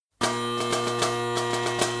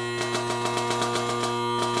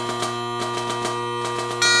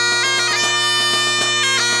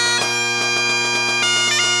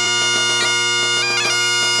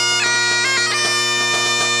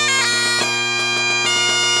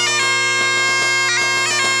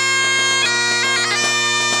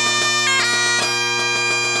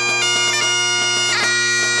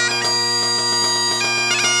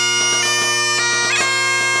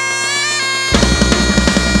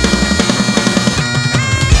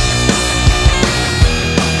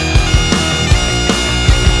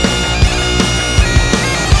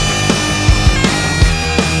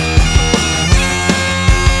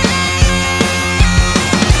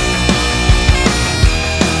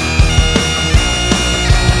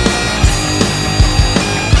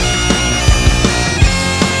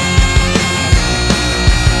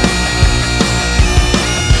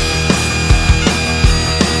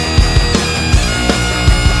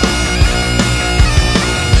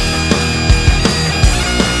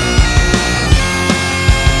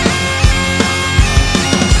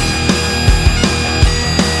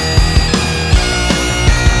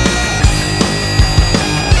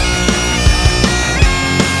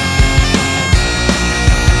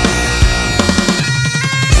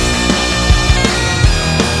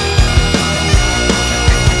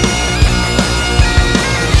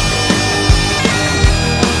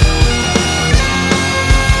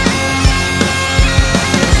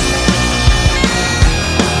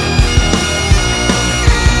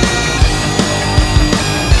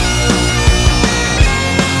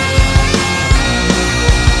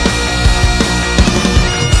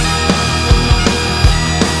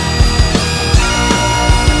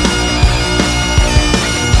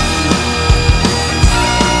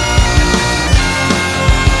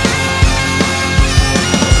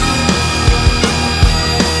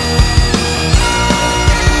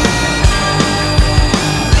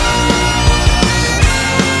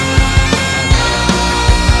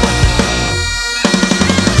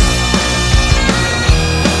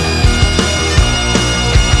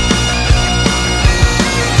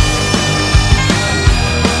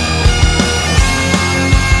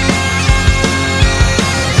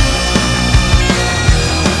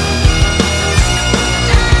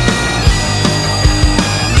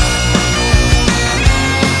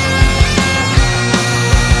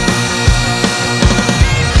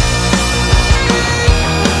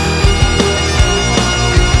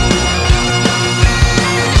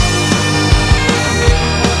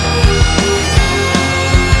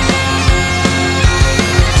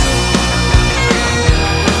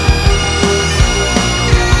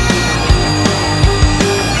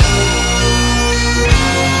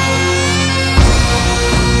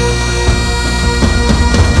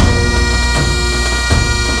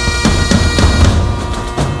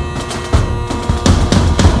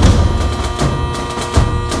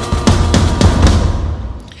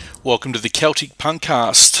Welcome to the Celtic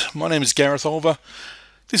Punkcast. My name is Gareth Oliver.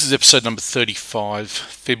 This is episode number 35,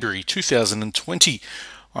 February 2020.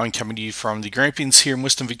 I'm coming to you from the Grampians here in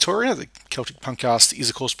Western Victoria. The Celtic Punkcast is,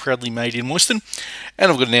 of course, proudly made in Western.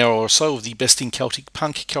 And I've got an hour or so of the best in Celtic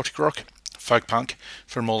punk, Celtic rock, folk punk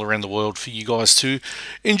from all around the world for you guys to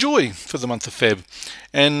enjoy for the month of Feb.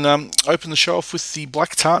 And open the show off with the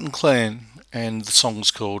Black Tartan Clan. And the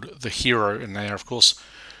song's called The Hero. And they are, of course,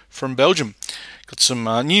 from Belgium. Got some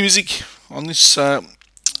new music on this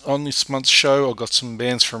month's show. I've got some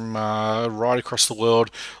bands from right across the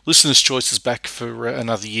world. Listeners' Choice is back for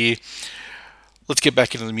another year. Let's get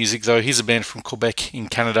back into the music though. Here's a band from Quebec in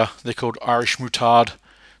Canada. They're called Irish Moutarde.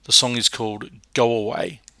 The song is called Go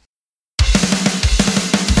Away.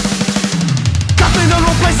 Got in the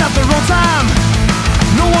wrong place at the wrong time.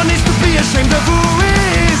 No one needs to be ashamed of who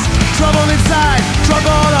is. Trouble inside,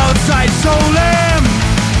 trouble outside, so lame.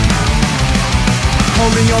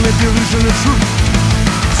 Holding on to the illusion of truth.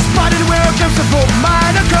 Spotted where a glimpse of hope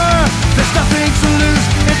might occur. There's nothing to lose,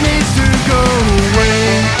 it needs to go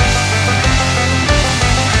away.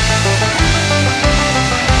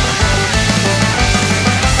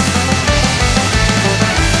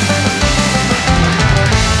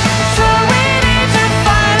 So we need to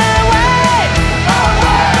find a way,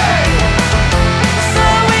 so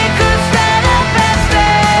we could stand up and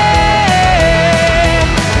stay.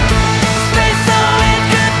 Stay so it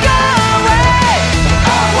could go away,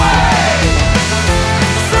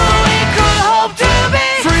 so we could hope to be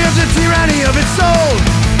free of the tyranny of its soul.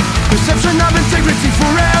 Perception of integrity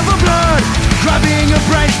forever blurred. Grabbing a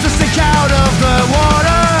branch to stick out of the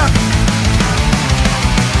water.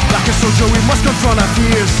 Like a soldier we must confront our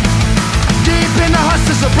fears. Deep in the hearts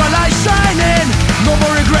there's a bright light shining. No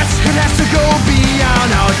more regrets, it has to go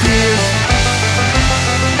beyond our tears.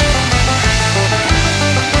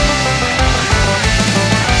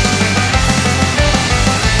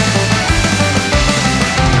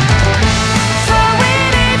 So we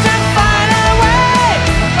need to find a way,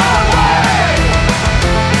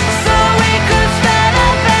 so we could stand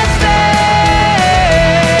up and stay.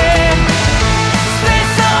 Stay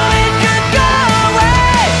so it could go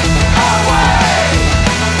away,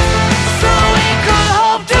 so we could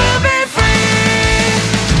hope to be free.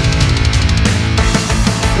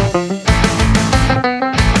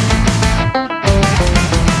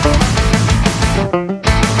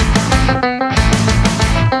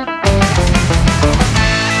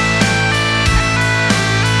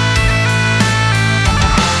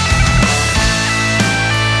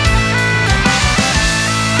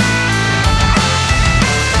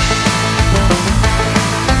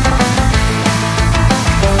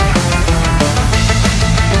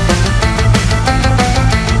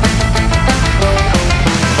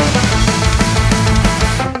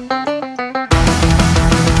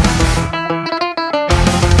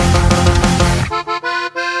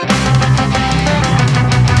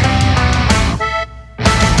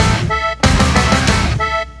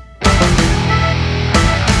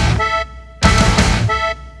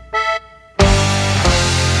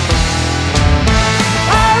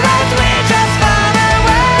 Alright, we just found a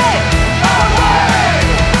way,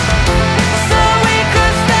 so we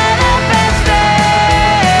could stand up and stay.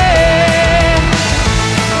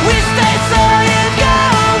 We stay so it go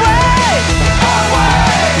away,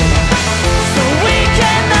 so we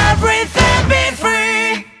can now breathe and be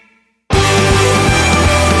free.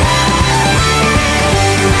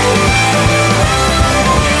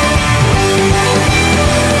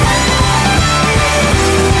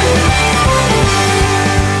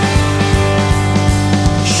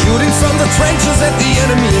 Shooting from the trenches at the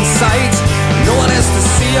enemy in sight. No one has to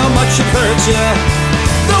see how much it hurt you.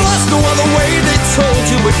 There was no other way, they told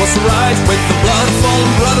you it was right. With the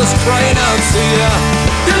blood-fallen brothers crying out to you.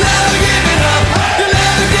 You'll never give it up, you'll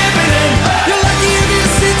never give it in. You're lucky if you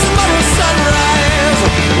see tomorrow's sunrise.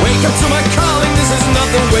 Wake up to my calling, this is not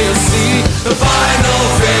the way you see the final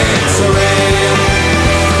victory.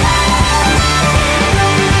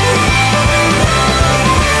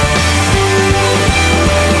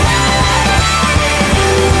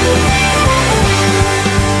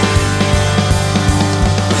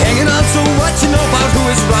 Hanging on to what you know about who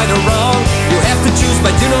is right or wrong. You have to choose,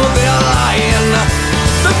 but you know they're lying.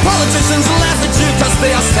 The politicians laugh at you cause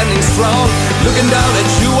they are standing strong, looking down at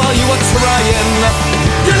you while you are trying.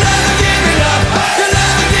 You'll never give it up, you'll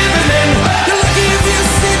never give it in. You're lucky if you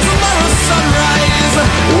see tomorrow's sunrise.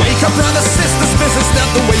 Wake up brothers, sisters, this is not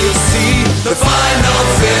the way you see the final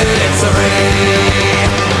victory.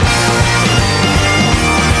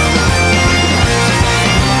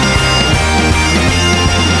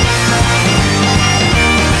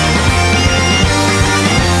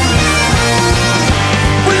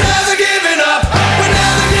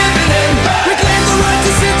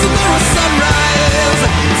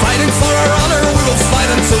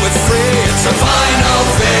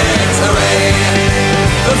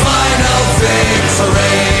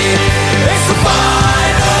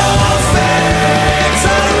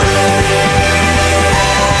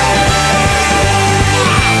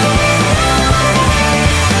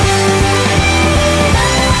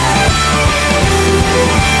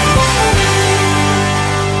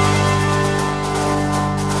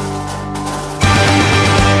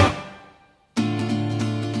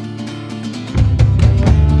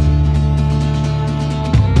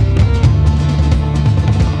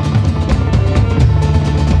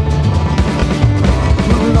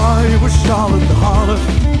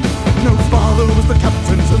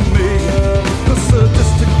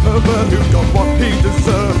 but who got what he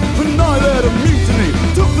deserved. And I led a mutiny,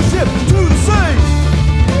 took the ship to the sea.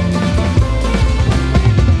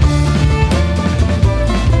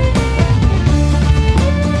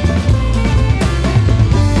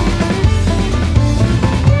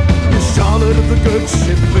 Charlotte of the good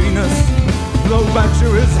ship Venus, though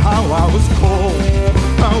Badger is how I was called.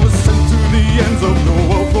 I was sent to the ends of the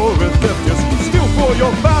world for a death, yes, still for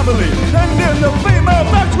your family, and in the female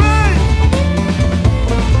factory.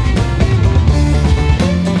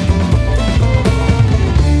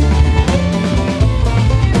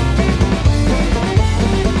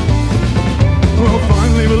 Well,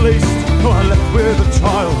 finally released, I left with a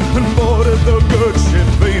child and boarded the good ship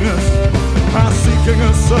Venus. Seeking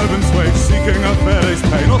a servant's wage, seeking a fair day's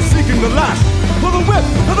pay, not seeking the lash or the whip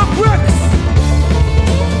or the bricks.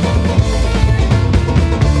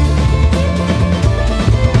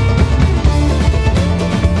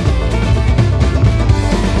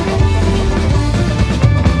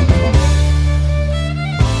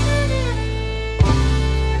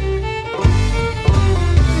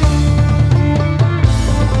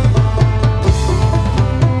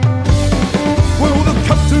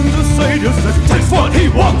 Takes what he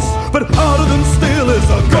wants, but harder than steel is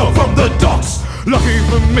a girl from the docks. Lucky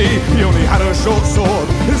for me, he only had a short sword.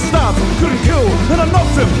 His stab couldn't kill, and I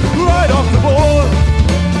knocked him right off the board.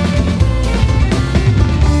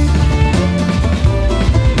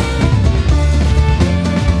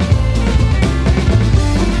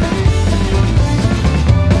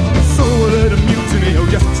 So I led a mutiny, oh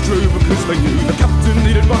yes it's true, because they knew the captain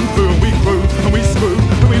needed one through, and we grew, and we screwed,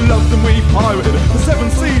 and we loved and we pirated the 7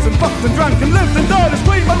 seas and fucked and drank and lived and died as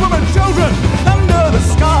queen, men, women, children under the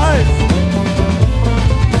skies.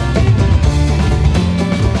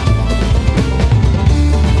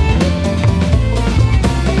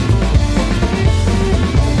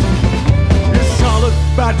 Yes, Charlotte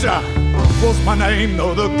Badger was my name,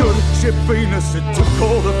 though the good ship Venus, it took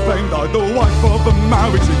all the fame. Died the wife of a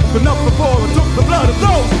marriage, but not before I took the blood of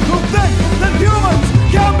those who think that humans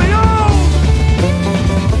can be old.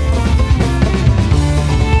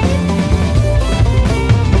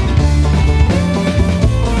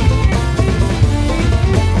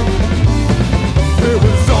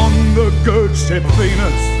 Good ship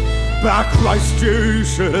Venus, back Christ, you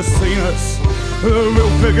should have seen us. The real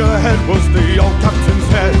figurehead was the old captain's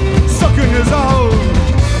head, sucking his own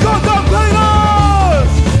goddamn penis!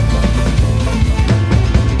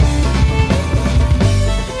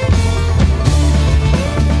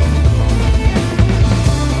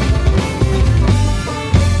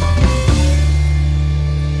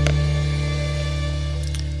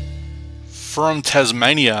 From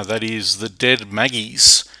Tasmania, that is the Dead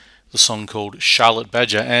Maggies, the song called Charlotte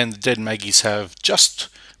Badger, and the Dead Maggies have just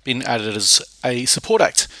been added as a support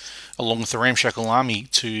act, along with the Ramshackle Army,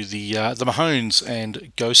 to the Mahones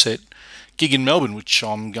and Go Set gig in Melbourne, which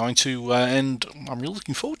I'm going to, and I'm really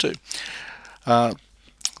looking forward to.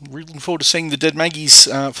 Really looking forward to seeing the Dead Maggies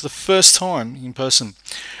for the first time in person.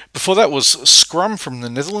 Before that was Scrum from the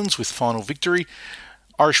Netherlands with Final Victory.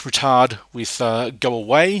 Irish Retard with Go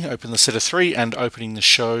Away opened the set of 3, and opening the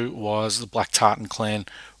show was the Black Tartan Clan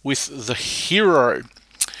with The Hero.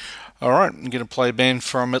 Alright, I'm going to play a band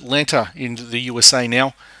from Atlanta in the USA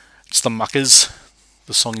now. It's the Muckers.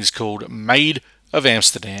 The song is called Maid of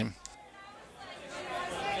Amsterdam.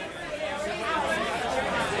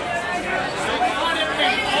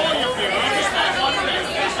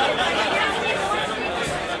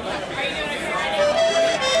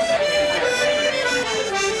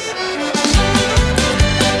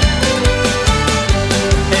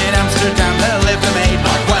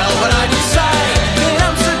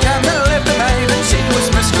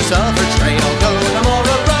 Of her trade, although the more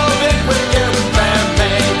a roving with you, fair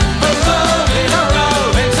maid. A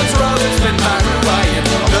roving, since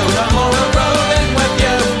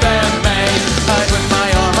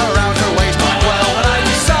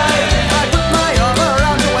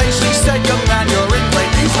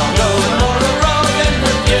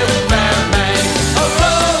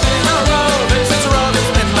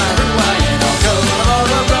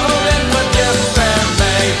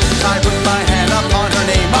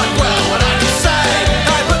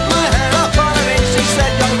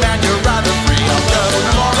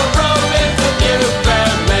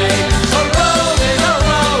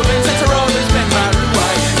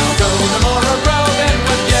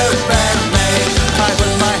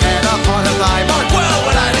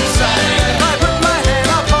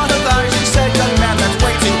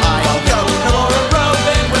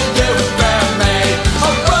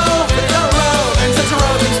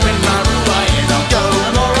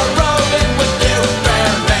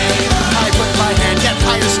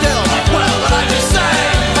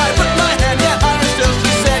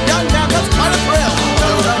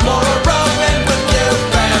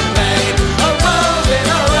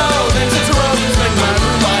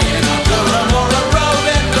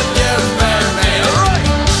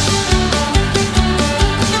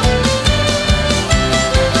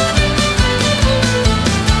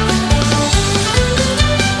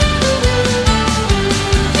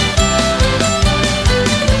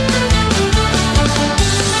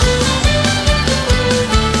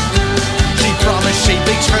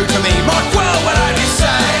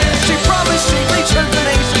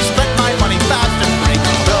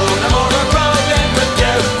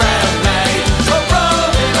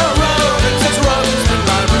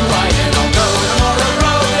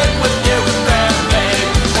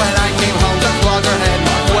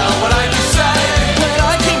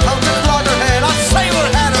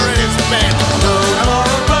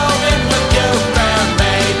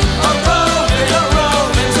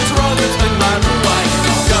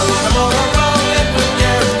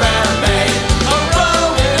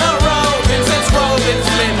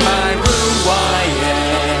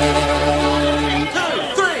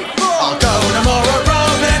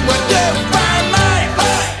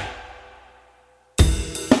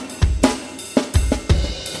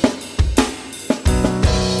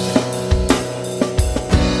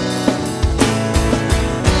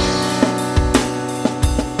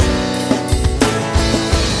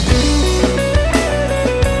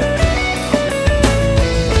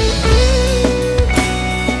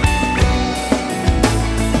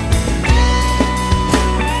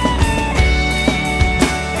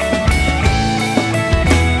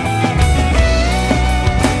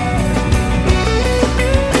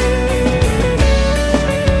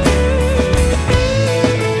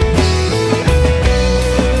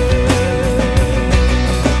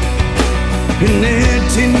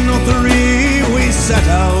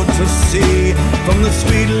to sea from the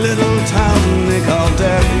sweet little town they call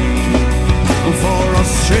Derry. For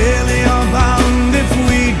Australia bound if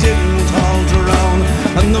we didn't halt around,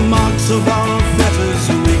 and the marks of our fetters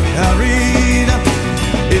we carried.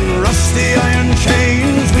 In rusty iron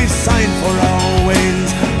chains we sighed for our wains.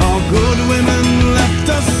 Our good women left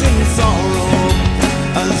us in sorrow.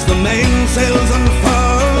 As the mainsails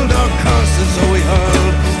unfurled, our curses we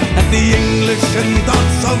hurled at the English and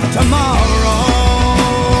thoughts of tomorrow.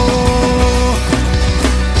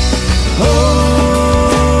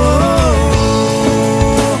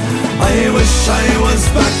 I wish I was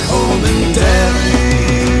back home in Derry.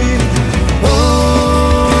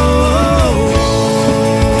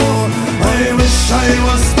 I wish I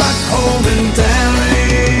was back home in Derry.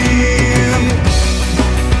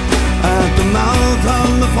 At the mouth of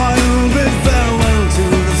the file bid farewell to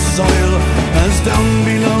the soil, as down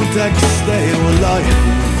below decks they were lying.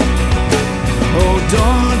 Oh,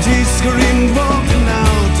 Doherty screamed, walking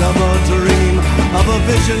out of a dream, of a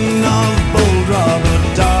vision of bold Robert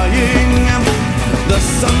dying. The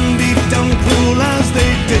sun beat down cool as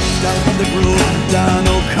they dished out the gruel. Dan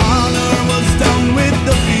O'Connor was down with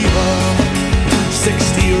the fever.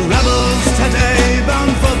 60 rebels today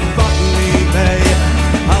bound for Botany Bay.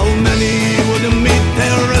 How many would meet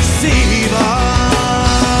their receiver?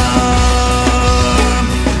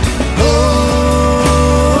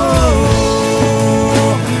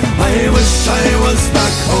 I wish I was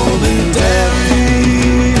back home in Derry.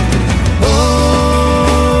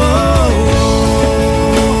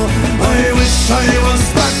 I wish I was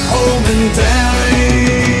back home in Derry.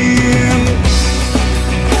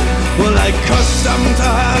 Well, I cursed them to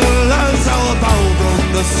hell as our bow broke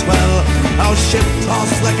the swell. Our ship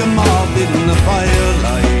tossed like a mob in the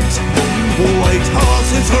firelight. White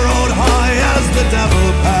horses rode high as the devil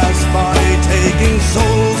passed by, taking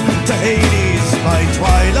souls to Hades by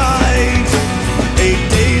twilight. 8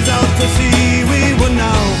 days out to sea, we were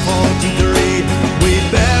now 43. We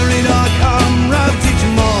buried our comrades each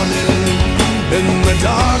morning. In the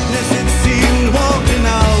darkness it seemed, walking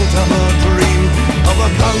out of a dream, of a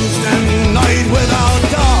constant night without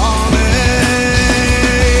dawning.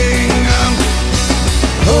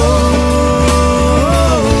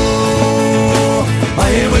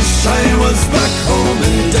 I wish I was back home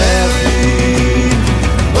in Derry.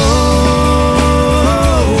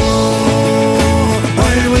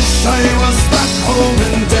 I wish I was back home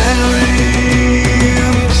in Derry.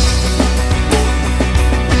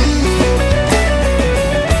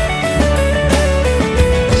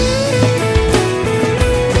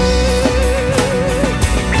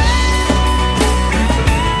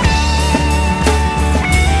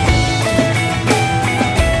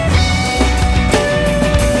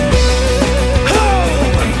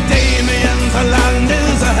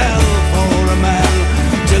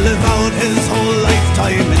 His whole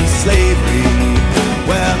lifetime in slavery,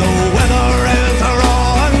 where the weather is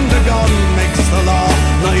raw and the gun makes the law.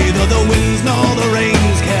 Neither the winds nor the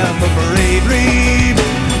rains care for bravery.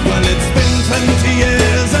 Well, it's been 20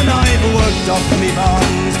 years and I've worked off me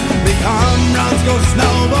bonds. Me comrades go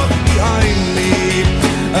snow up behind me.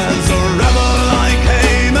 As a rebel I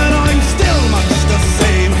came and I'm still much the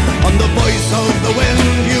same. On the voice of the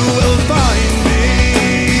wind you will find me.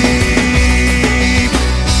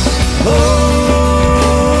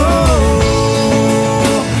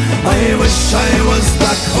 I wish I was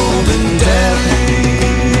back home in Derry.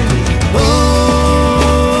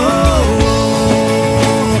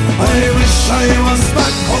 I wish I was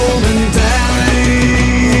back home in Derry.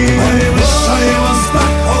 I wish I was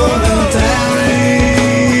back home in Derry.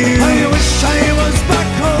 I wish I was back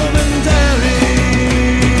home in Derry.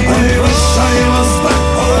 I wish I was back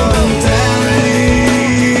home in Derry.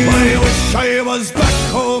 I wish I was back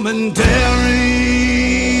home in Derry.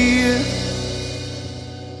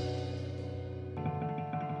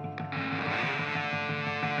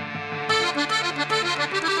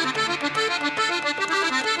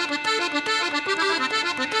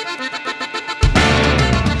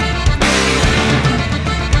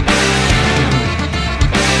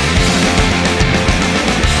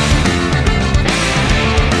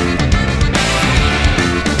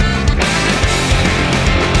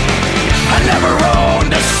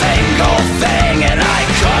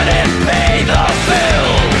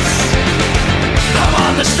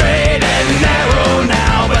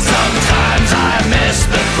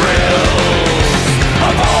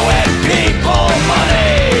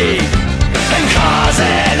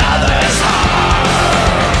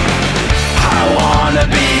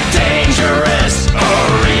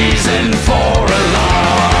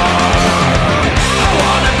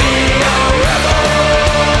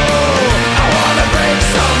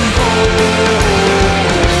 Some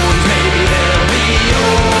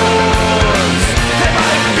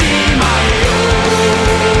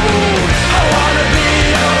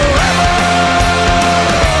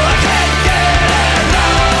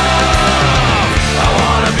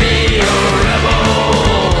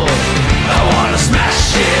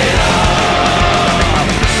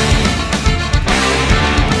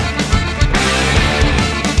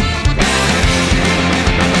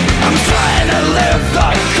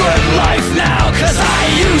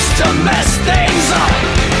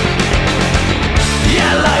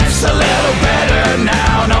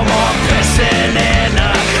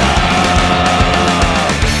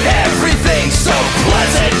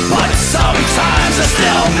I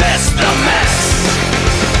still miss the mess.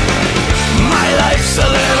 My life's a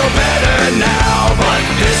little better now, but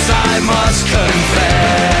this I must confess.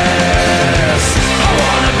 I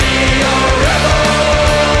wanna be a rebel,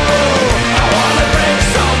 I wanna break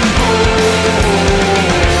some rules.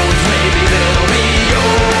 Maybe they'll be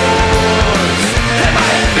yours, they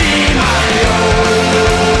might be my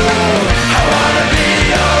own. I wanna be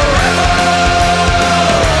a rebel,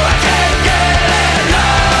 I can't get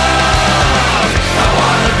enough. I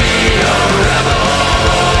wanna be a rebel,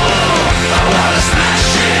 I wanna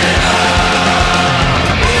smash it up.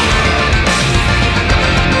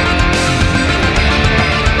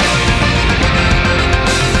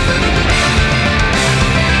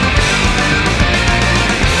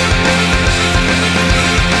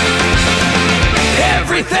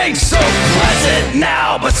 Everything's so pleasant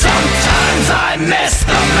now, but sometimes I miss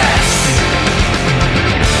the mess.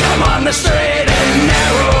 I'm on the straight and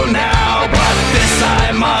narrow now, but this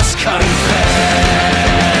I must confess.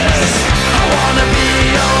 I wanna be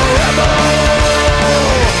a rebel,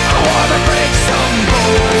 I wanna break some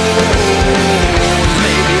bones.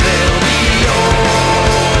 Maybe they'll be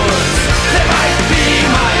yours, they might be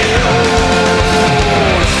my own.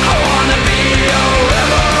 I wanna be a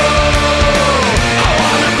rebel, I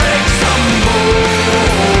wanna break some bones.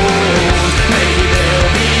 Maybe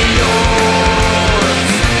they'll be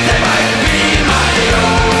yours, they might be my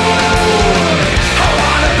own. I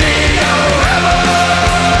wanna be a rebel,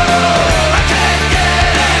 I can't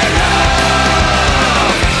get enough.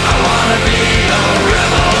 I wanna be a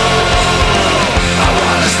rebel, I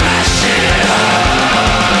wanna smash it up.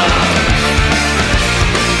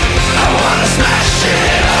 I wanna smash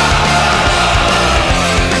it up.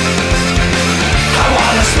 I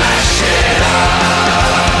wanna smash it up.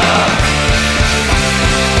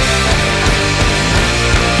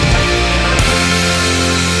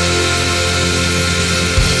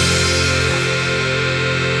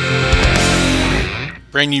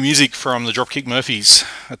 Brand new music from the Dropkick Murphys.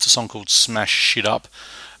 That's a song called Smash Shit Up,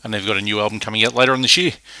 and they've got a new album coming out later on this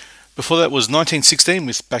year. Before that was 1916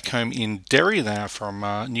 with Back Home in Derry. They are from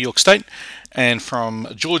New York State. And from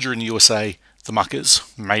Georgia in the USA, The Muckers,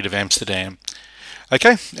 Made of Amsterdam.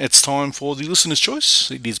 Okay, it's time for the Listener's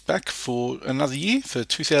Choice. It is back for another year, for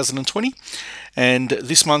 2020. And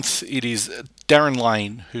this month it is Darren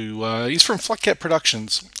Lane, who is from Flat Cat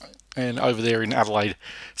Productions, and over there in Adelaide,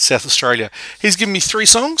 South Australia. He's given me 3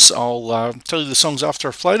 songs. I'll tell you the songs after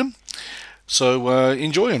I've played them. So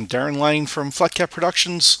enjoy them. Darren Lane from Flat Cat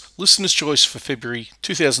Productions, Listener's Choice for February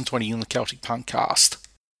 2020 on the Celtic Punk Cast.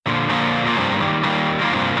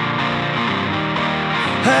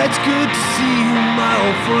 It's good to see you, my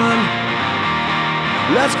old friend.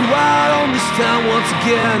 Let's go out on this town once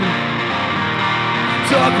again.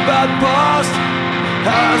 Talk about the past,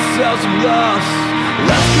 ourselves some lost.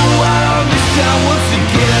 Let's go out on this town once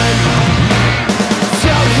again.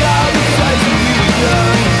 Tell me how the fights we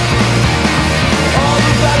begun, all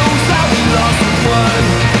the battles that we lost and won.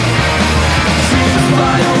 Dreams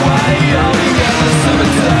fly away on the endless summer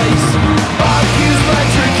days. Argues by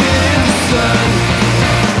drinking in the sun.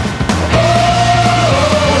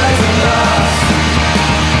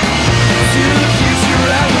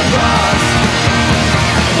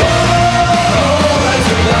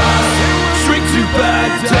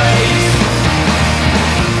 Bad days.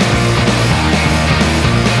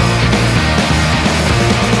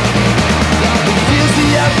 The years the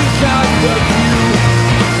epic kind of you.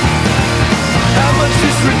 How much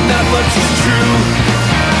is written, how much is true.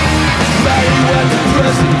 Married at the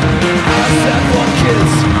present, house had 4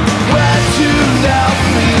 kids. Where to now,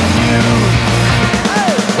 me and you.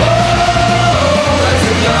 Oh, that's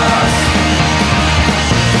a loss.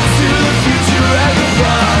 To the future and the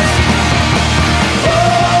past.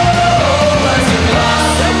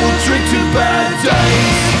 Drink 2 bad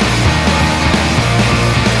days.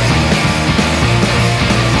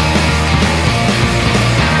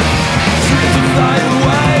 Dreams to fly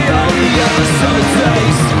away on the other summer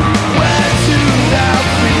days. Where to now,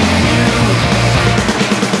 free you.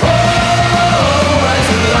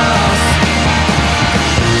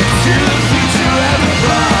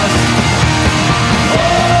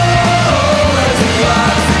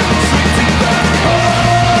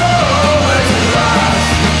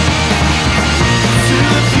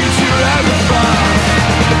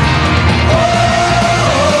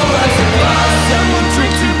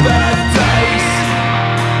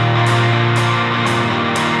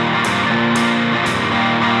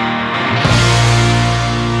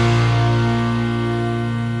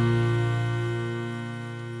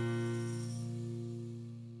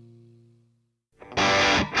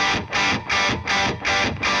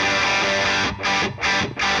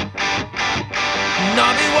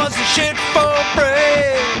 shit for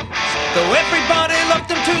praise. Though everybody loved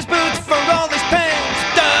him to his boots for all his pains.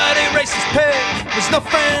 Dirty racist pig was no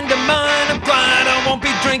friend of mine. I'm glad I won't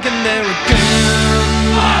be drinking there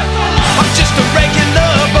again. I'm just a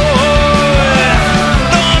regular boy,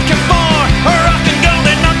 looking for a rock and roll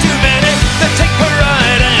and not too many that take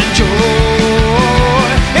pride and joy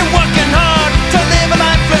in working hard to live a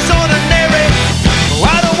life less ordinary. Oh,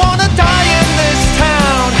 I don't wanna die in this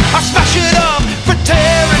town. I'll smash it up for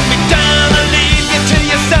tearing me down and leave you to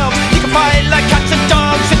yourself. You can fight like cats and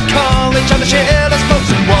dogs and call each other shit as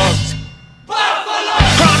close as was.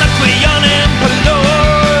 Chronically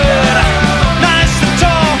unemployed, nice and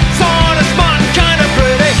tall, sort of smart and kinda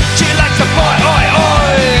pretty. She likes the boy oi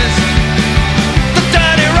ois, the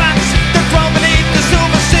dirty rats that crawl beneath the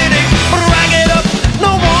silver city. Rag it up,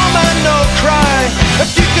 no woman, no cry.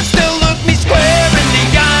 If you can still look me square in the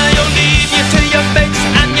eye, I'll leave you to your face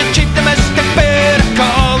and your cheap domestic bed.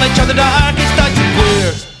 Call each other darkest nights and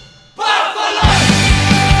queers.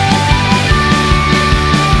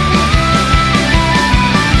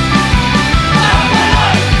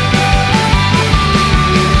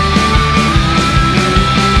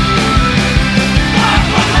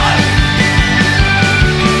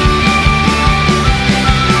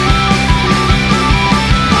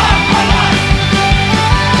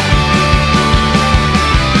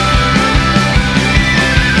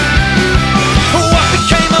 What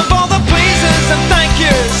became of all the pleases and thank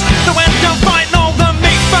yous that went down fighting all the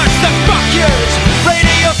meat first and fuck yous?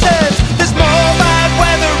 Radio says there's more bad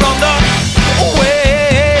weather on the way.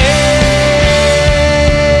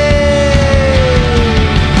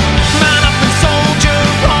 Man up and soldier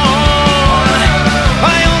on.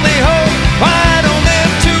 I only hope I don't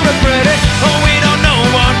live to regret it. Oh, we don't know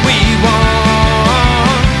what we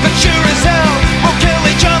want, but sure as hell we'll kill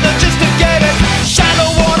each other just to get it. Shallow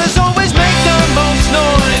waters always make the most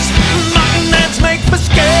noise. Mutton heads make for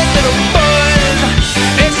scared little boys.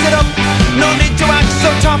 Is it up? No need to act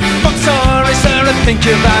so tough. I'm sorry, sir, I think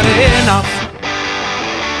you've had enough.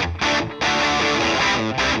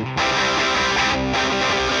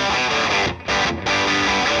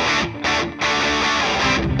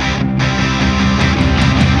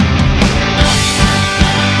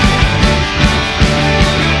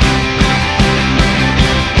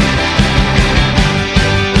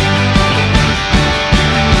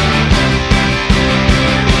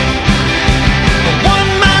 One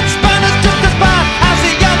man's span is just as bad as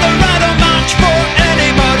the other. I don't match for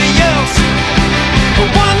anybody else.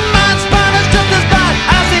 One man's span is just as bad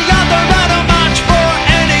as the other. I don't match for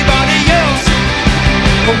anybody else.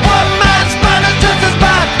 One man's span is just as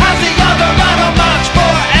bad as the other. I don't match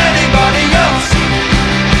for anybody else.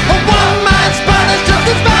 One man's span is just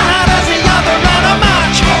as bad as the other. I don't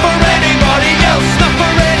match for anybody else. Not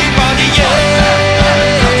for anybody else.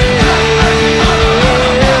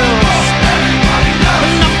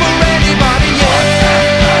 Not for anybody else.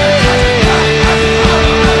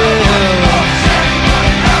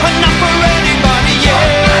 Not for anybody else.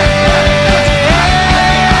 Not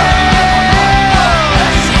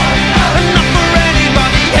for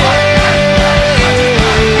anybody else.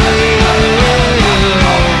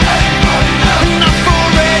 Not for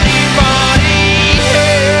anybody else.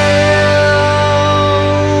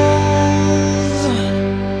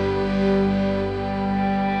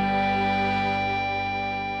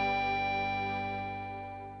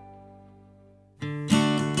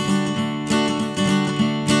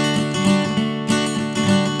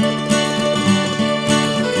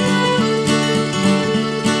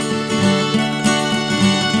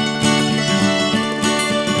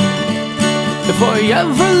 If I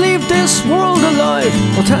ever leave this world alive,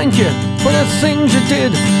 well, thank you for the things you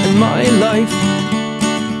did in my life.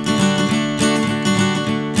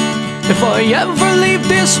 If I ever leave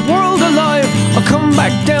this world alive, I'll come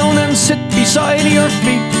back down and sit beside your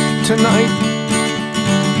feet tonight.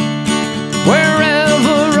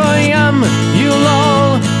 Wherever I am, you'll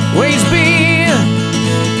always be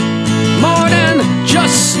more than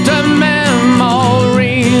just a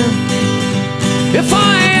memory. If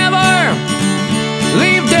I ever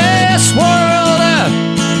leave this world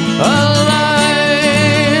alive,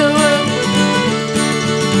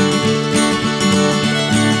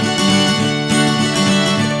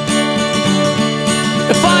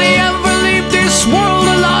 if I ever leave this world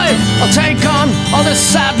alive, I'll take on all the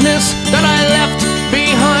sadness that I left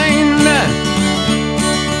behind.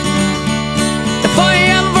 If I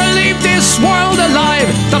ever leave this world alive,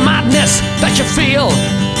 the madness that you feel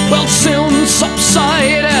will soon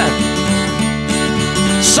subside.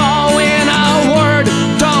 So in a word,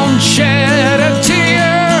 don't shed a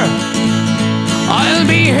tear. I'll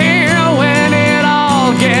be here when it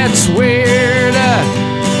all gets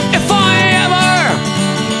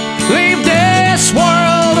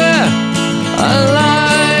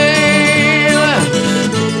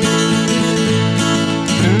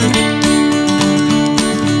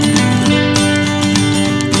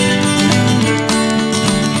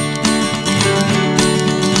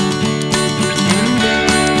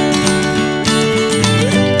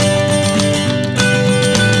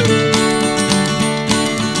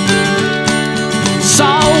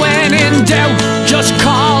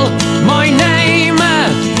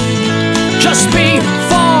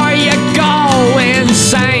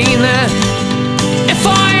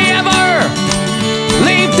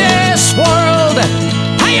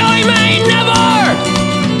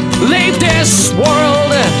this world.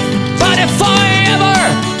 But if I ever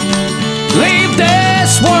leave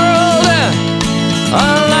this world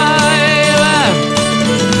alive,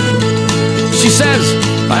 she says,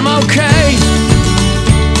 I'm okay,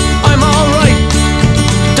 I'm alright.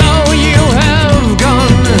 Though you have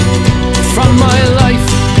gone from my life,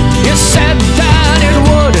 you said that it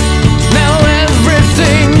would. Now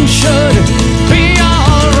everything should be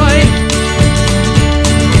alright.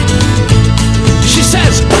 She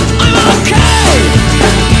says, I'm okay,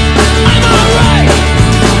 I'm alright.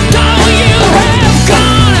 Though you have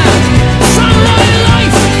gone from my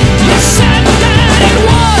life, you said that it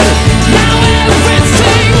would. Now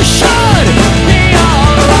everything should be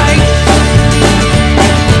alright.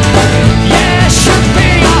 Yeah, should be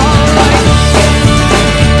alright.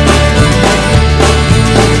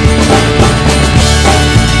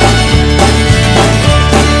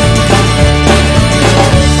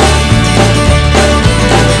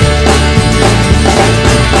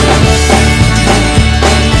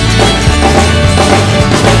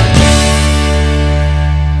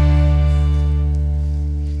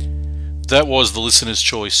 That was the listener's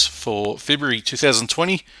choice for February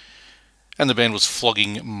 2020, and the band was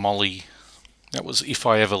Flogging Molly. That was If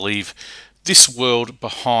I Ever Leave This World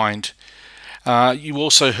Behind. You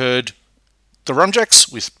also heard the Rumjacks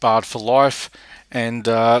with Barred for Life, and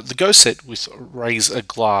the Go Set with Raise a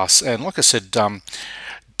Glass. And like I said,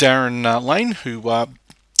 Darren Lane, who was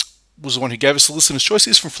the one who gave us the listener's choice,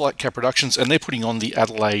 is from Flat Cap Productions, and they're putting on the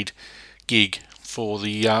Adelaide gig for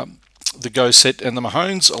the Go Set and the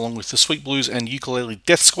Mahones, along with the Sweet Blues and Ukulele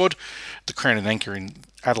Death Squad, the Crown and Anchor in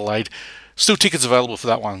Adelaide. Still tickets available for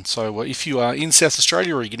that one. So if you are in South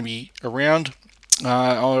Australia or you're going to be around the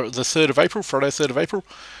 3rd of April, Friday 3rd of April,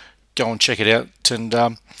 go and check it out.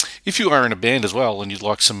 And if you are in a band as well and you'd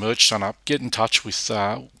like some merch done up, get in touch with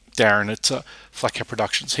Darren at Flat Cap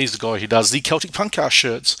Productions. He's the guy who does the Celtic Punkcast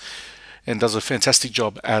shirts and does a fantastic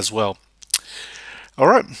job as well.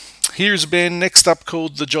 Alright, here's a band next up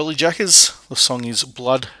called the Jolly Jackers. The song is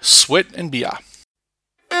Blood, Sweat and Beer.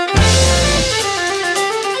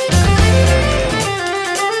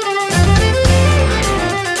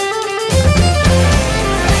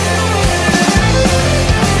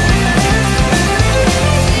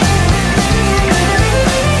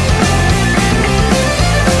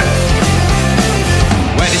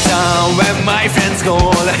 When my friends go,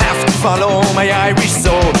 I have to follow my Irish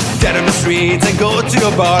soul. Get on the streets and go to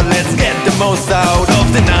a bar. Let's get the most out of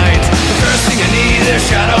the night. The first thing I need is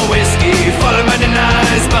a shot of whiskey, followed by the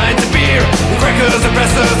nice pints of beer. The crackers, the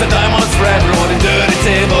pressers, the diamonds forever on the dirty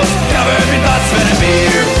tables, covered with blood, sweat and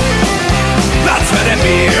beer. Blood, sweat and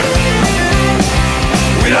beer.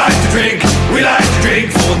 We like to drink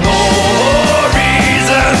for no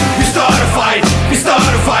reason. We start a fight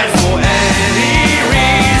for any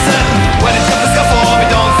reason. When it comes to scuffle, we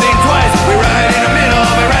don't think twice. We're right in the middle,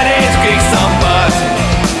 we're ready to kick some butt.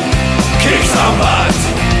 Kick some butt.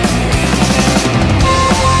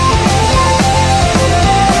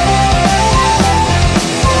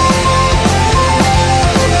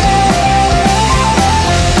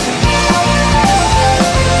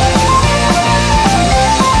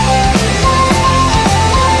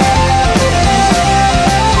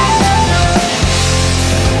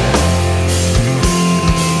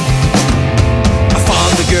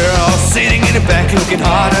 Sitting in the back, looking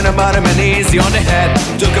hard on the bottom and easy on the head.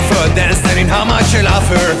 Took her for a dance, telling how much I love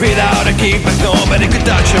her. Without a kick, but nobody could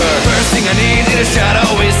touch her. First thing I need is a shot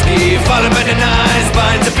of whiskey, followed by the nice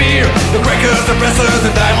pints of beer. The crackers, the pressers,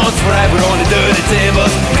 the diamonds forever on the dirty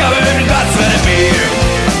tables, covered in blood, sweat and beer.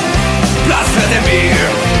 Blood, sweat and beer.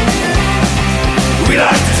 We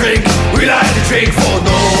like to drink for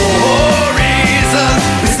no reason.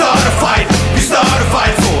 We start a fight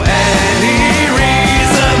for any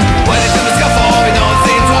reason. When it's in the scuffle, we don't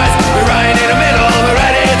think twice. We're right in the middle, we're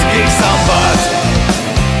ready to kick some butt.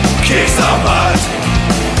 Kick some butt.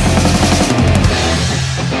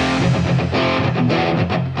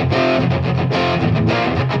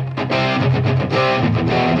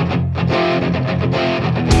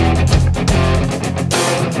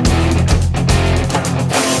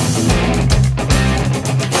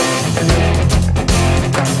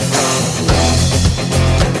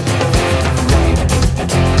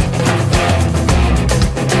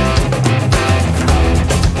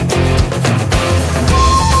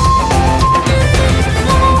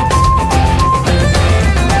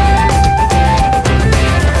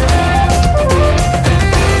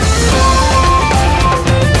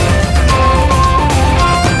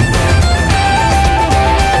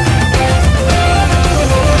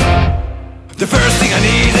 The first thing I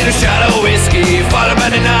need is a shot of whiskey, followed by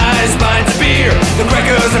the nice pints of beer. beer. The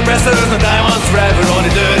crackers and pressers, no diamonds forever,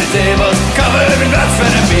 only dirty tables covered in blood,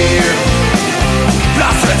 sweat and beer.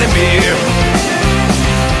 Blood, sweat and beer.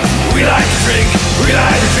 We like to drink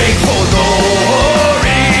for no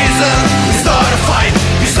reason. We start a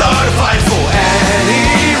fight for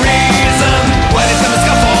any reason. When it's time to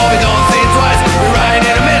scuffle, we don't think twice. We're right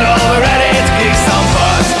in the middle, we're ready to kick some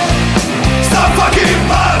butt. Some fucking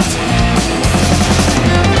butt!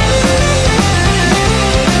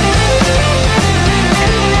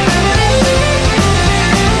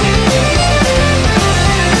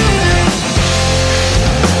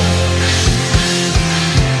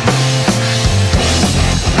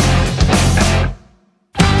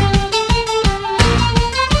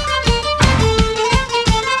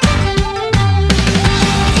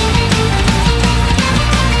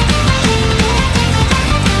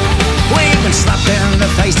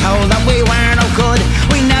 Told that we were no good.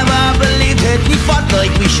 We never believed it, we fought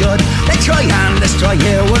like we should. They try and destroy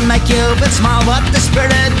you, will make you a bit small, but the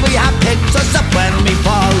spirit we have picks us up when we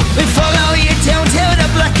fall. We follow you down to the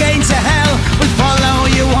black gates of hell. We follow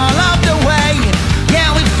you all of the way.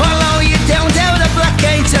 Yeah, we follow you down to the black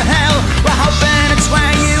gates of hell. We're hoping it's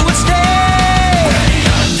where you would stay.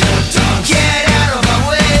 Get out of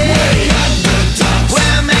our way.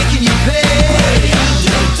 We're making you pay.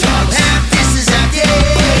 And this is our day.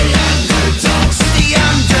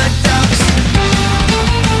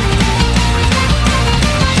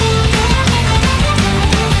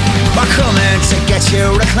 Coming to get you,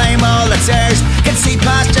 reclaim all that's ours. Can see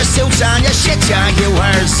past your suits and your shit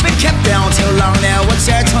jaguars. Been kept down too long now,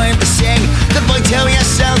 it's your time to sing. Goodbye to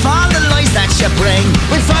yourself, all the lies that you bring.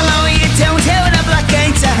 We follow you down to the black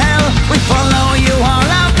gates of hell. We follow you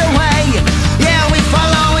all of the way. Yeah, we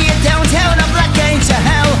follow you down to the black gates of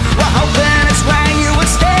hell. We're hoping it's where you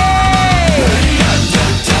would stay.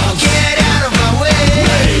 Get out of our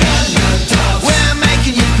way. We're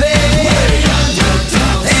making you pay.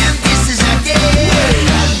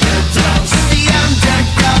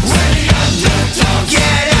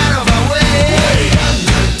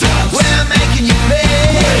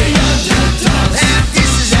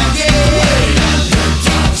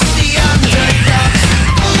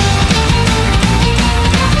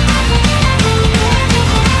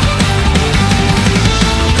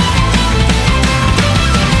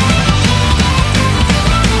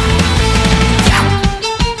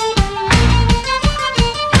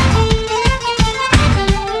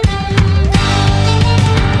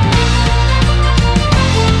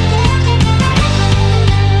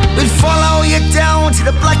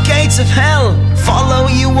 Of hell, follow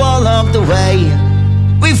you all of the way.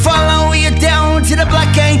 We follow you down to the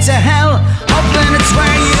black gates of hell, hoping it's where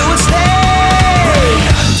you would stay.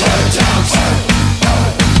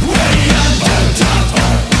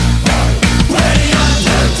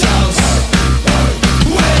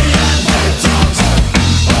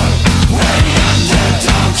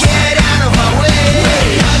 Get out of our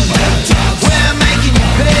way. We're making you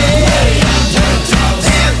pay.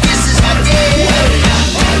 And this is our day.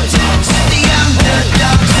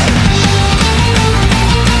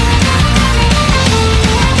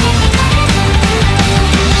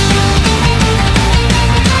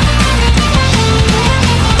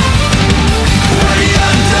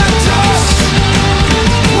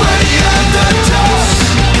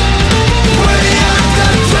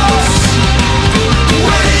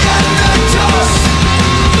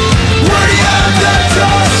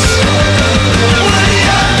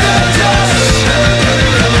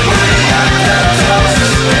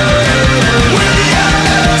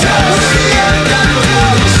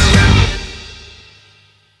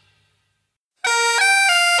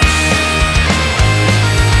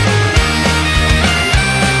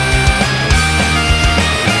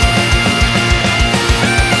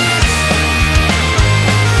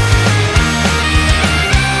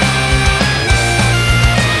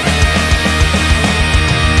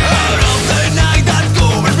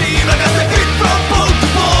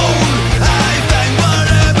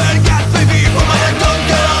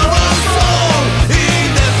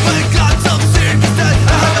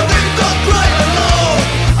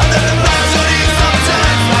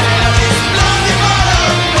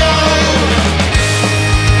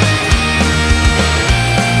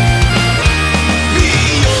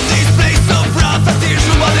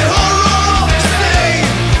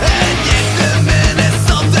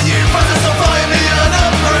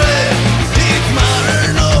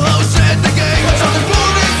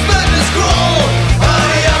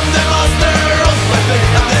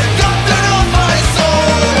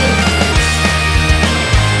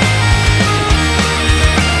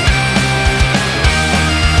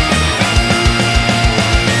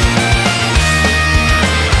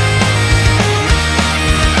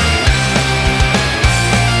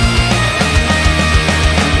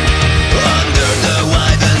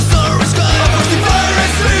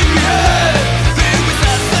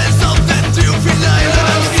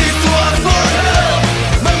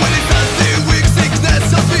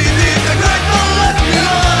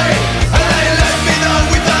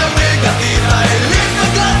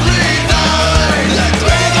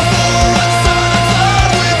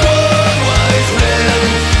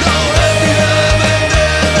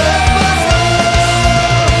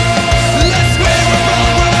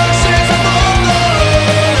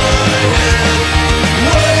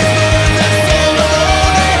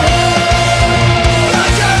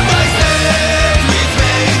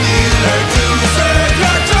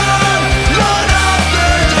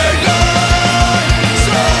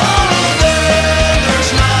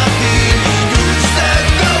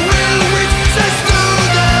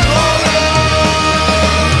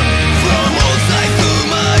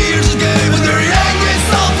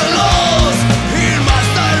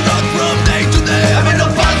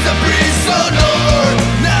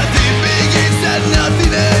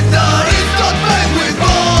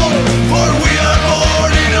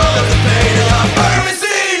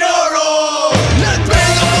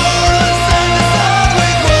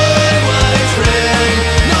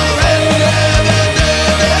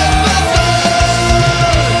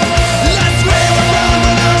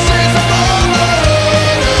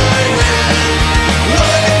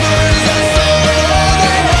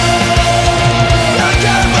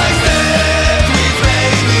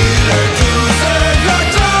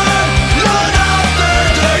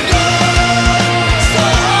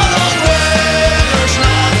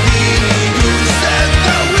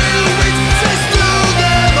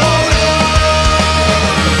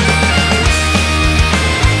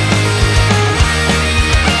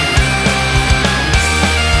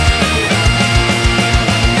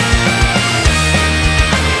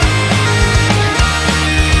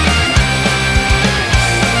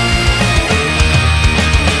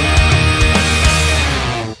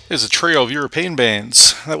 There's a trio of European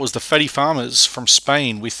bands. That was the Fatty Farmers from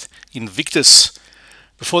Spain with Invictus.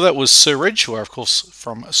 Before that was Sir Reg, who are of course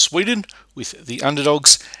from Sweden, with the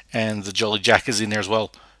Underdogs, and the Jolly Jackers in there as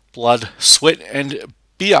well. Blood, Sweat and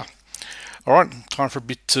Beer. Alright, time for a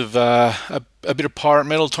bit of pirate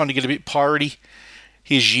metal, time to get a bit piratey.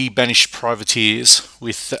 Here's Ye Banished Privateers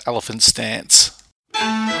with the Elephant Stance. We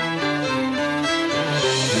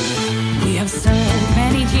have served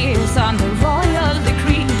many years on the royal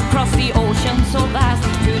decree, across the ocean so vast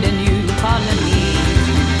to the new colony.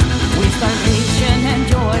 We starvation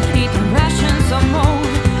endured, eating rations of mold,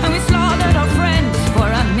 and we slaughtered our friends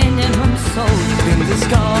for a minimum soul. Been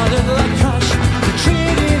discarded like trash, the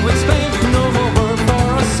treaty with Spain, no more work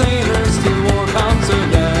for our sailors till war comes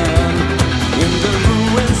again. In the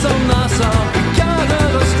ruins of Nassau, we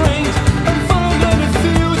gathered our strength and found a new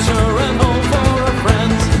future and hope for our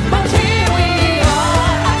friends. But here we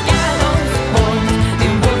are at Gallows Point,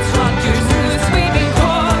 in Woods Rogers' new sweeping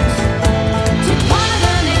courts. To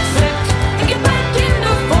pardon, accept, and get back in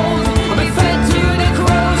the fold, we fled to the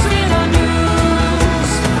crows in our news.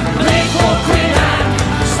 Play for Queen Anne,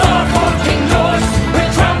 star for King George, we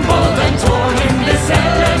trampled and torn in this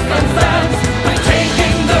elephant dance. We're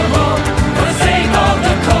taking the road for the sake of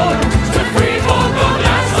the code, to free for good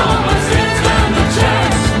last summer still stand a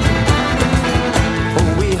chance. Oh,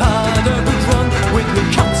 we had a good run with new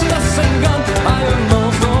cutlass and gun. I earned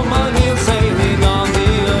most of my meals sailing on the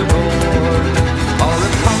Aurora. Our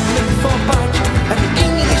republic fought back and the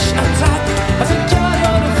English attacked as we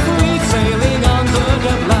gathered a fleet sailing under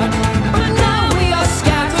the black. But now we are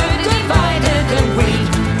scattered, divided and weak,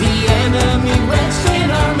 the enemy wedged in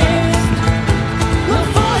our midst. No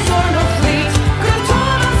force or no fleet could have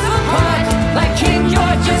torn us apart like King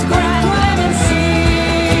George's grand clemency.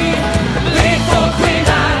 Bleed for Queen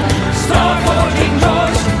Anne, star for King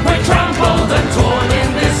George, we're trampled and torn in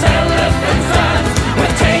this elephant dance.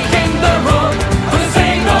 We're taking the road for the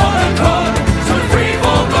sake of the code, so free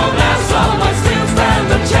for go last summer still stand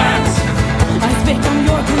a chance. I spit on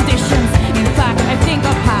your conditions, in fact I think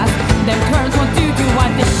I'll pass. Them turns won't do to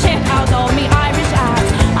wipe the shit out of me Irish ass.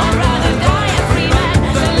 I'd rather die a free man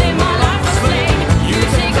than live my life a slave. You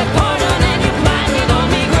take a pardon and you plant it on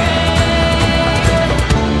me grave.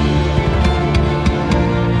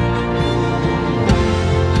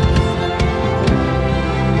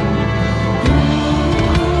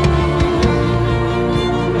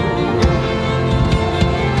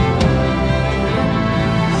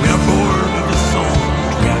 We are born of the soul,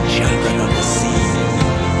 we are children of the sea.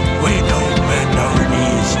 We don't bend our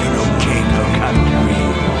knees to no king or country.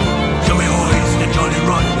 So we hoist the Jolly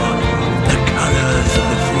Roger, the colors of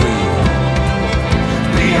the free.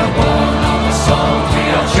 We are born of the soul, we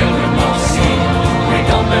are children of the sea. We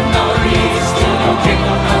don't bend our knees to no king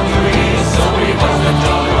or country. So we hoist the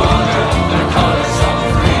Jolly Roger, the colors of the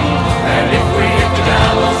free. And if we hit the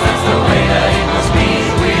gallows, that's the way that it must be.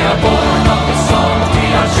 We are born of the soul, we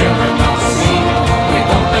are children of the sea. We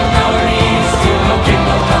don't bend our knees to no king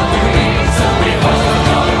or country. So we hoist the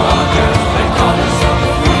Jolly Roger, the colors of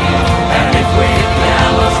the free. And if we hit the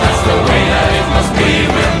gallows, that's the way that it must be.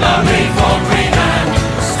 We'll not read for Queen Anne,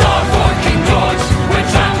 star for King George. We're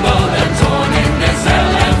trampled and torn in this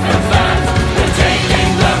elephant dance. We're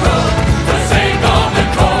taking the road for the sake of the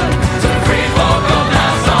code, to free for good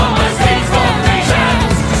last summer states for free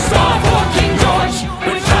chance. Star for King George,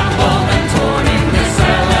 we're trampled and torn in this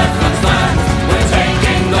elephant dance. We're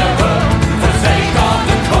taking the road for the sake of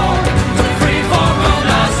the code, to free for good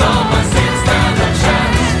last summer states stand a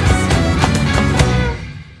chance.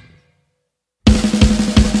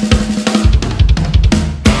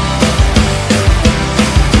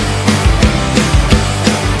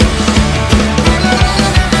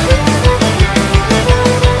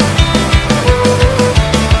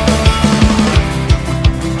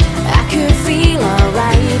 I could feel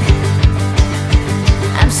alright.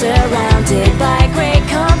 I'm surrounded by great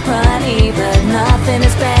company, but nothing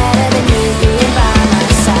is better than you being by my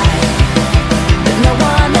side. But no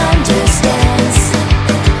one understands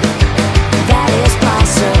that it's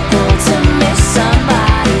possible to miss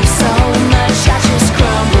somebody so much. I just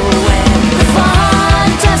crumble when the fun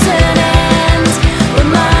doesn't end, but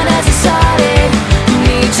mine hasn't started.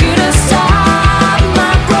 Need you to stop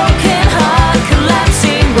my broken heart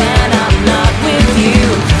collapsing when I'm not with you.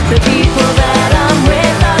 The people that I'm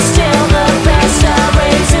with are still the best. I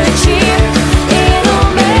raise a cheer,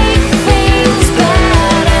 it'll make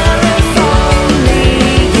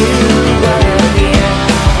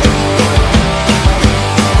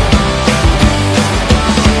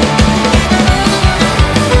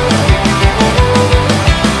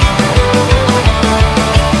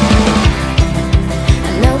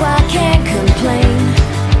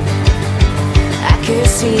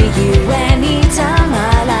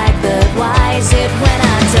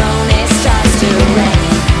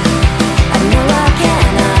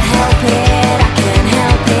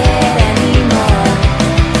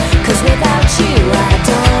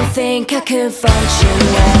think I could function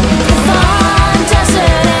well. The fun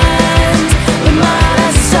doesn't end, but mine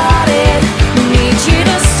has started. Need you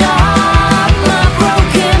to stop my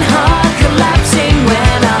broken heart collapsing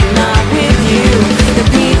when I'm not with you. The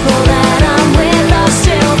people that I'm with are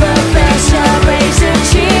still the best. I raise a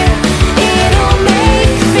cheer. It'll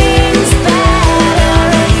make things better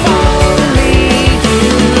if only you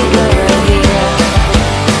were here.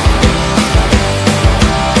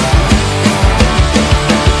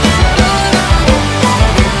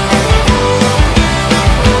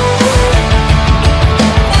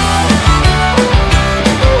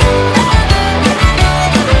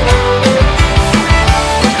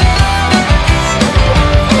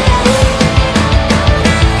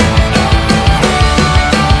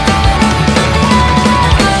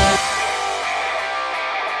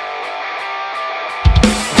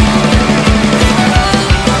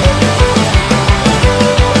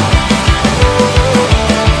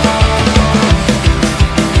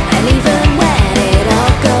 And even when it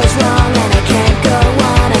all goes wrong and I can't go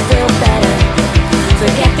on, I feel better.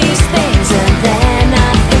 Forget these things and then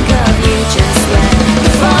I think of you just when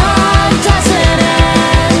the fun doesn't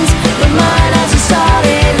end, but mine hasn't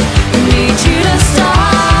started. Need you to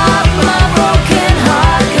stop my broken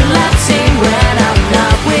heart collapsing when I'm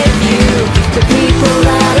not with you. The people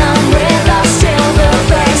that I'm with are still the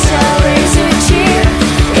best. I raise a cheer.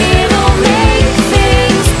 It'll make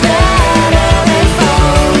things better if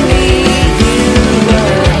only you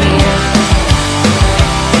were here.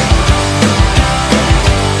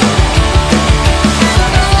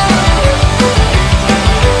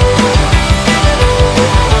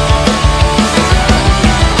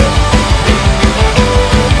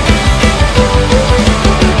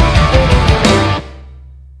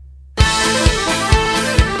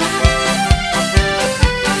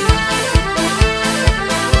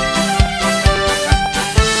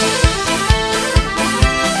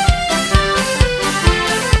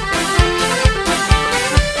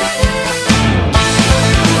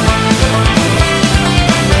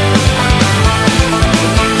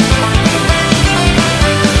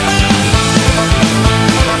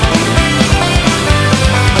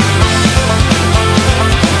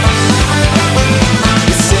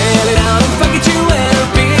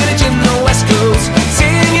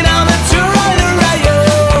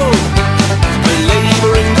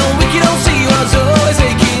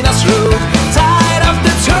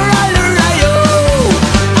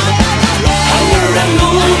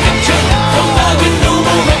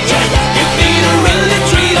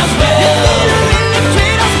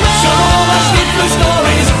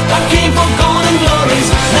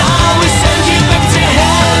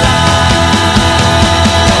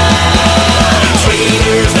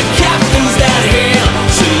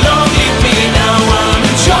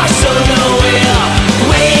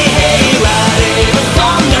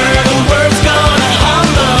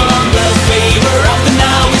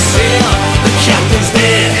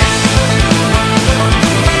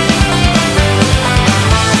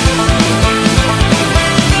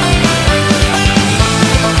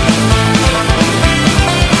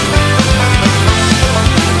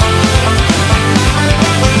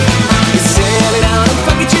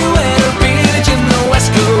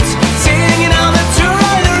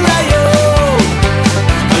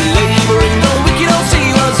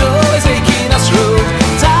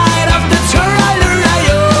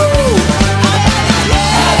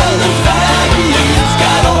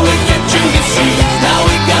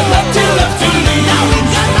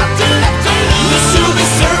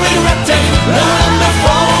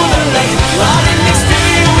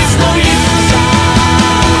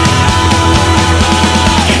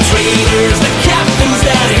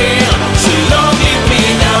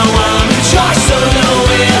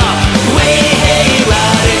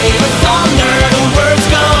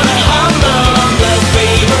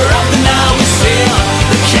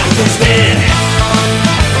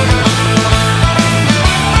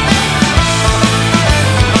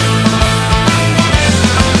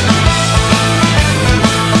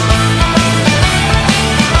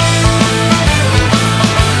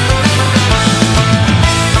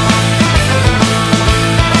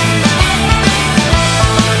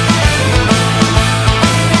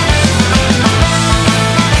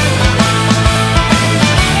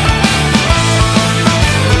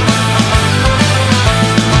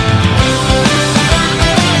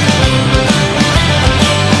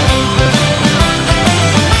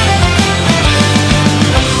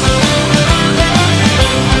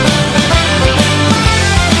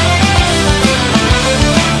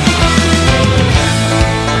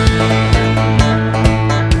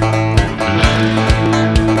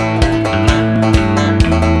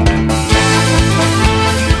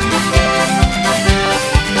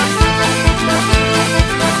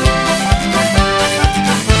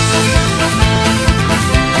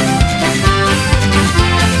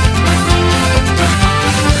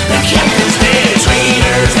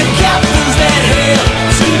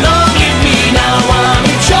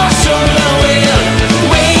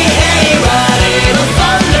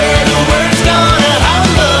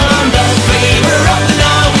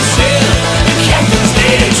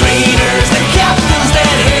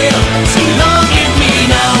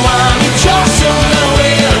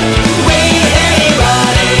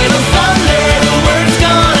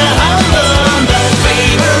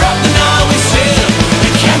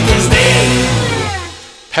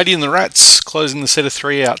 Paddy and the Rats closing the set of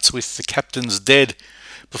 3 outs with The Captain's Dead.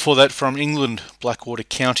 Before that, from England, Blackwater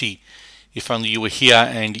County, If Only You Were Here,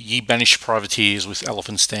 and Ye Banished Privateers with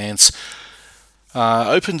Elephant's Dance.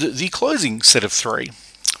 Opened the closing set of 3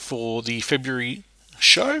 for the February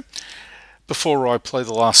show. Before I play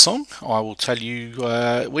the last song, I will tell you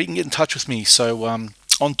where you can get in touch with me. So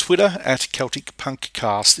on Twitter, at Celtic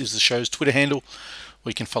Punkcast is the show's Twitter handle. Or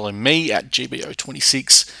you can follow me at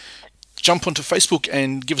GBO26. Jump onto Facebook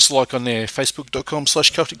and give us a like on there,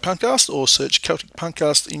 facebook.com/Celtic Punkcast, or search Celtic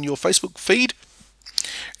Punkcast in your Facebook feed.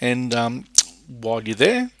 And while you're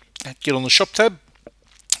there, get on the shop tab,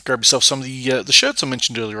 grab yourself some of the shirts I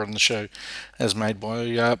mentioned earlier on the show, as made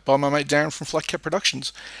by my mate Darren from Flat Cat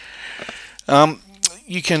Productions.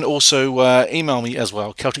 You can also email me as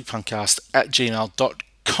well,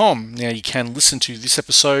 celticpunkcast@gmail.com. Now you can listen to this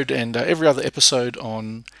episode and every other episode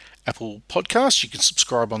on Apple Podcasts. You can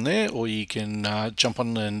subscribe on there, or you can jump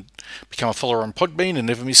on and become a follower on Podbean and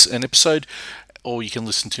never miss an episode. Or you can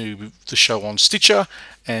listen to the show on Stitcher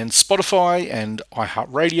and Spotify and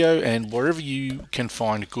iHeartRadio and wherever you can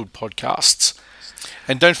find good podcasts.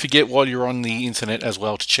 And don't forget, while you're on the internet as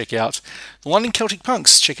well, to check out the London Celtic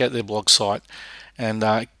Punks. Check out their blog site and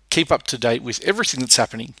keep up to date with everything that's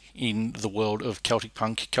happening in the world of Celtic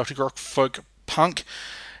punk, Celtic rock, folk punk,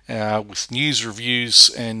 with news, reviews,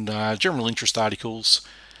 and general interest articles.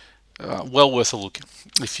 Well worth a look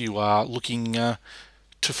if you are looking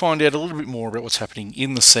to find out a little bit more about what's happening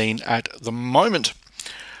in the scene at the moment.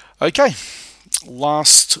 Okay,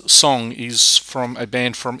 last song is from a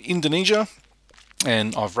band from Indonesia,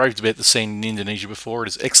 and I've raved about the scene in Indonesia before. It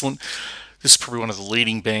is excellent. This is probably one of the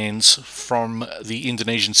leading bands from the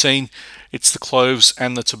Indonesian scene. It's the Cloves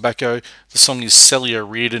and the Tobacco. The song is Celia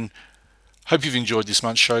Reardon. Hope you've enjoyed this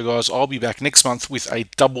month's show, guys. I'll be back next month with a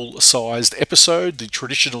double-sized episode, the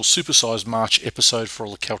traditional supersized March episode for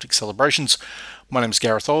all the Celtic celebrations. My name is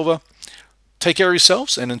Gareth Oliver. Take care of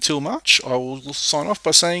yourselves, and until March, I will sign off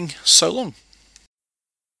by saying so long.